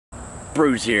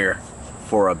Brew's here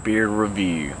for a beer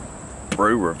review,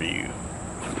 brew review.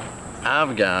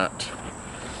 I've got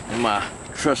my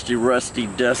trusty, rusty,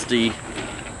 dusty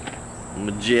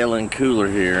Magellan cooler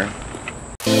here.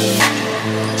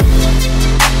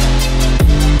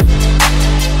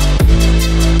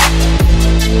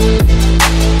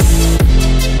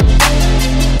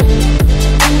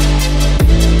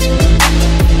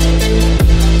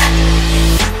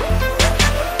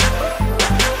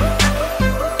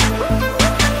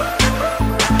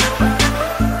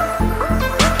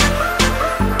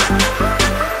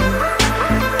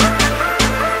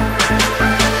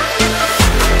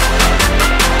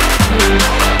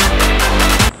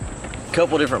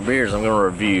 Couple different beers I'm going to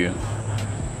review.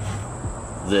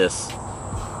 This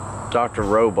Dr.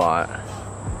 Robot.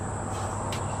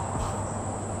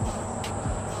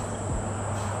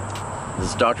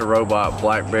 This Dr. Robot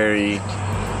Blackberry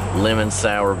Lemon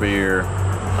Sour beer.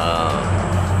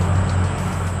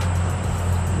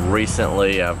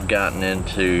 Recently I've gotten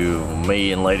into,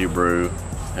 me and Lady Brew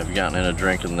have gotten into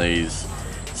drinking these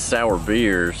sour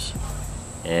beers,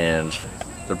 and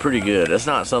they're pretty good. It's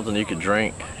not something you could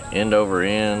drink end over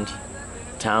end,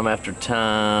 time after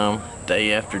time,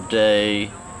 day after day,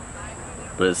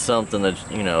 but it's something that,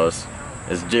 you know, it's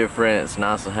different, it's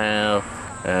nice to have.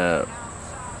 And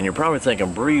you're probably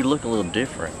thinking, Brew, you look a little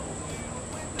different.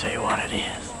 Tell you what it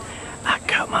is, I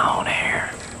cut my own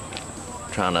hair.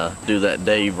 Trying to do that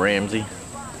Dave Ramsey,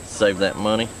 save that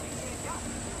money.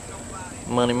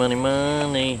 Money, money,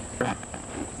 money.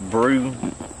 Brew,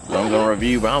 I'm gonna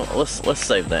review, but let's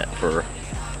save that for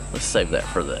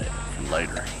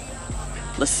later.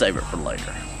 Let's save it for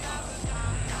later.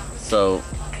 So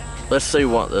let's see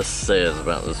what this says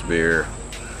about this beer.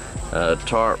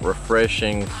 Tart,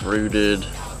 refreshing, fruited,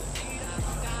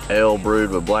 ale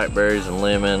brewed with blackberries and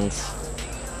lemons.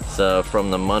 So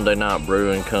from the Monday Night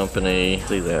Brewing Company.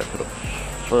 See that?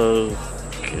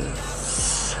 Focus.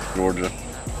 Georgia.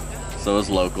 So it's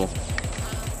local.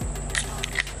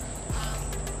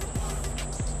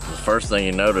 The first thing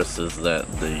you notice is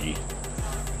that the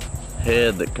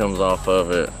head that comes off of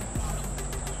it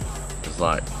is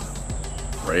like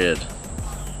red,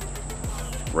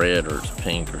 or it's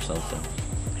pink or something.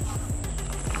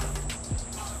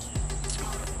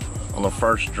 On the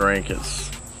first drink, it's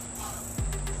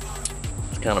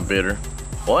kind of bitter.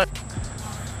 What?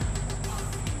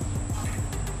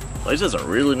 This is a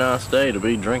really nice day to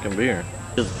be drinking beer.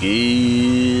 It's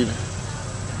good.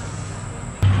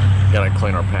 Gotta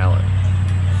clean our palate.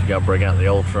 So you gotta break out the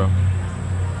Ultra.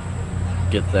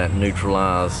 Get that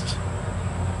neutralized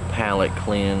palate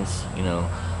cleanse, you know.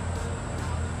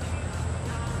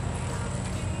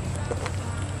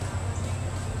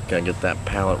 Gotta get that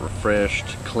palate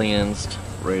refreshed, cleansed,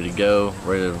 ready to go,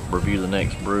 ready to review the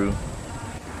next brew.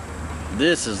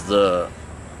 This is the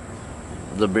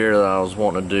beer that I was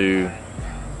wanting to do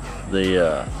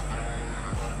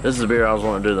this is the beer I was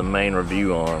wanting to do the main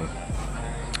review on.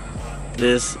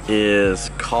 This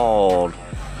is called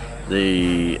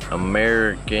the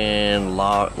American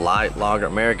Light Lager,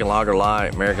 American Lager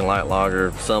Light, American Light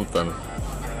Lager something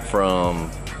from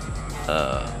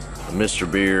the Mr.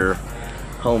 Beer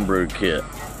homebrew kit.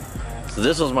 So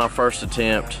this was my first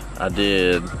attempt. I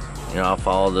did, you know, I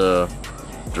followed the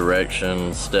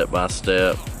directions step by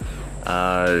step.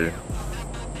 I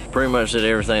pretty much did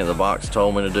everything the box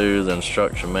told me to do, the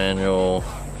instruction manual,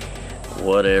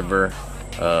 whatever.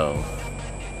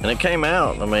 And it came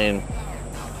out, I mean,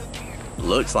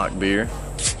 looks like beer.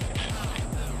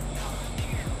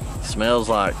 Smells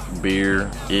like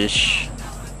beer-ish.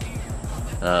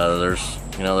 There's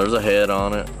a head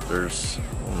on it. I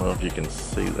don't know if you can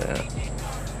see that,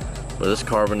 but it's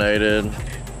carbonated.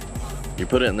 You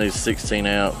put it in these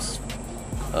 16-ounce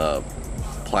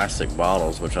plastic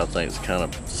bottles, which I think is kind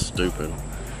of stupid.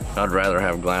 I'd rather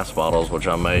have glass bottles, which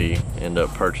I may end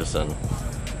up purchasing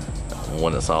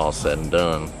when it's all said and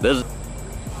done. This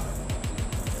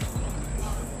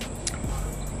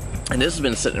has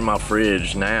been sitting in my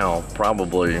fridge now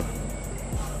probably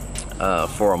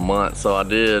for a month. So I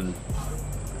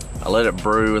let it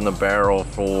brew in the barrel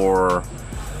for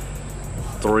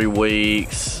 3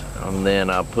 weeks, and then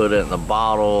I put it in the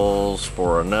bottles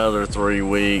for another 3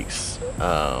 weeks.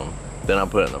 Then I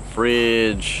put it in the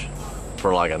fridge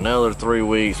for like another 3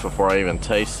 weeks before I even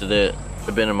tasted it. It's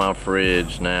been in my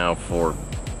fridge now for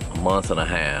a month and a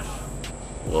half,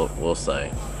 we'll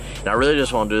say. And I really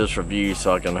just want to do this review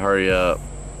so I can hurry up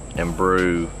and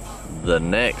brew the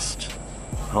next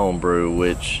home brew,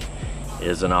 which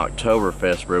is an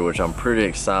Oktoberfest brew, which I'm pretty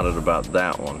excited about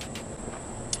that one.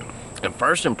 And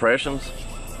first impressions,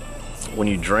 when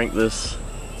you drink this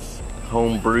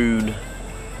home brewed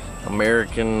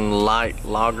American light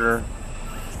lager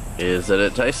is that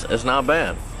it's not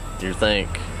bad. You think,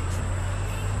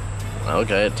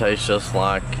 okay, it tastes just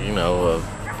like, you know,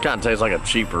 kind of tastes like a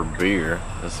cheaper beer.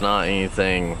 It's not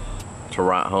anything to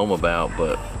write home about,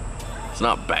 but it's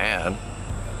not bad.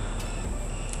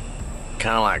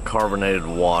 Kind of like carbonated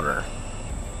water.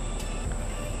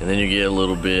 And then you get a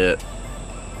little bit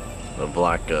of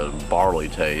like a barley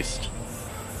taste.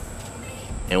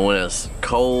 And when it's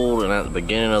cold and at the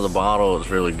beginning of the bottle, it's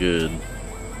really good.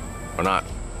 Or not,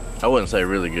 I wouldn't say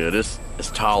really good, it's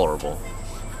tolerable.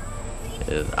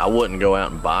 I wouldn't go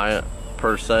out and buy it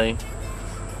per se.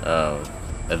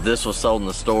 If this was sold in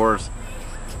the stores,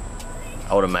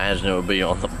 I would imagine it would be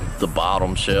on the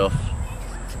bottom shelf.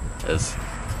 It's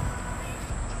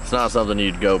not something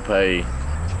you'd go pay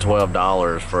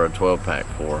 $12 for a 12-pack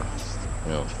for.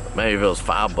 You know, maybe if it was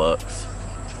 $5,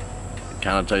 it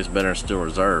kind of tastes better than Steel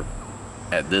Reserve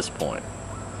at this point.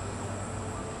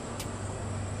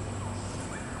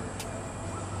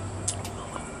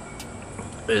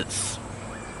 It's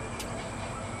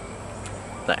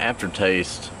the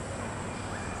aftertaste.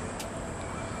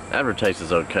 The aftertaste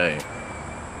is okay.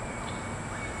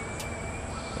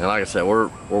 And like I said, we're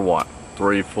what,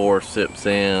 3-4 sips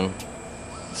in,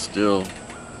 still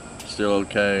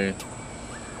okay.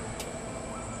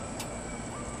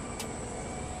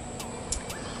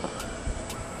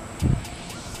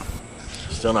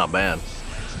 Still not bad.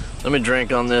 Let me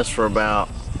drink on this for about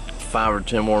 5 or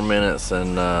 10 more minutes,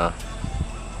 and I'll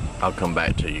come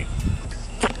back to you.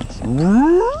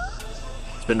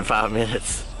 It's been 5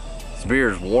 minutes. This beer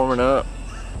is warming up.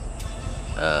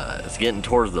 It's getting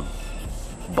towards the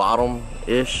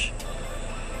bottom-ish.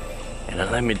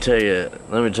 And let me tell you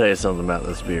something about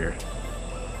this beer.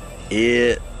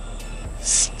 It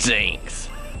stinks.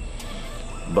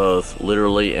 Both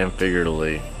literally and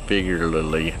figuratively.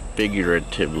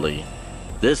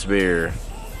 This beer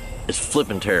is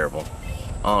flipping terrible,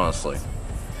 honestly.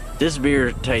 This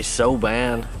beer tastes so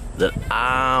bad that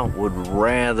I would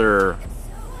rather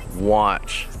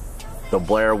watch the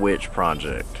Blair Witch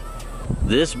Project.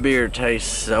 This beer tastes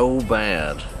so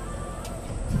bad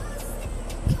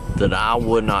that I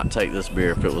would not take this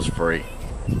beer if it was free.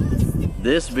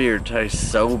 This beer tastes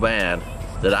so bad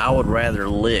that I would rather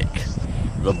lick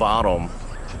the bottom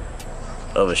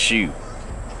of a shoe.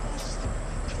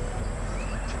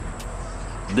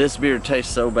 This beer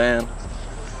tastes so bad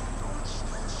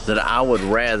that I would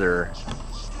rather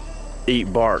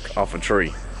eat bark off a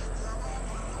tree.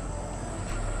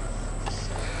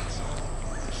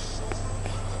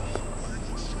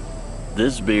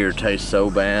 This beer tastes so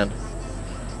bad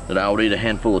that I would eat a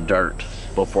handful of dirt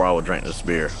before I would drink this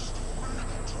beer.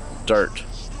 Dirt.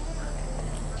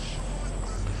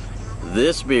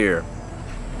 This beer,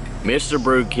 Mr.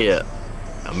 Brew Kit,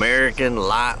 American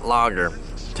Light Lager,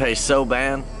 tastes so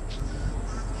bad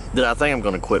that I think I'm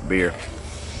gonna quit beer.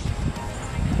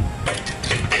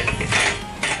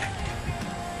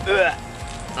 Ugh,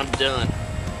 I'm done.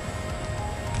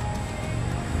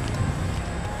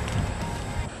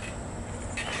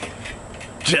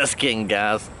 Just kidding,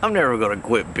 guys. I'm never gonna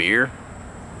quit beer,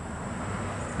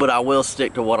 but I will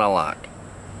stick to what I like.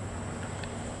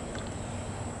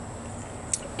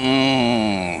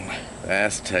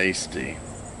 That's tasty.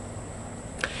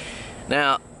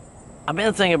 Now, I've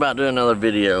been thinking about doing another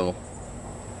video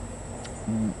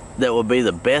that would be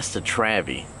the best of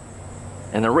Travie.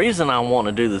 And the reason I want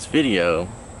to do this video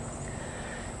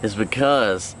is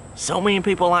because so many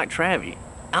people like Travie.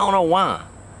 I don't know why.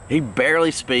 He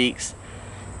barely speaks.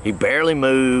 He barely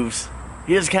moves.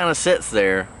 He just kind of sits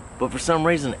there. But for some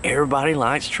reason, everybody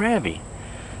likes Travie.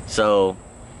 So,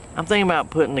 I'm thinking about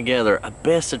putting together a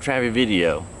best of Travie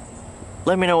video.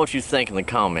 Let me know what you think in the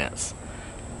comments.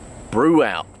 Brew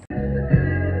out.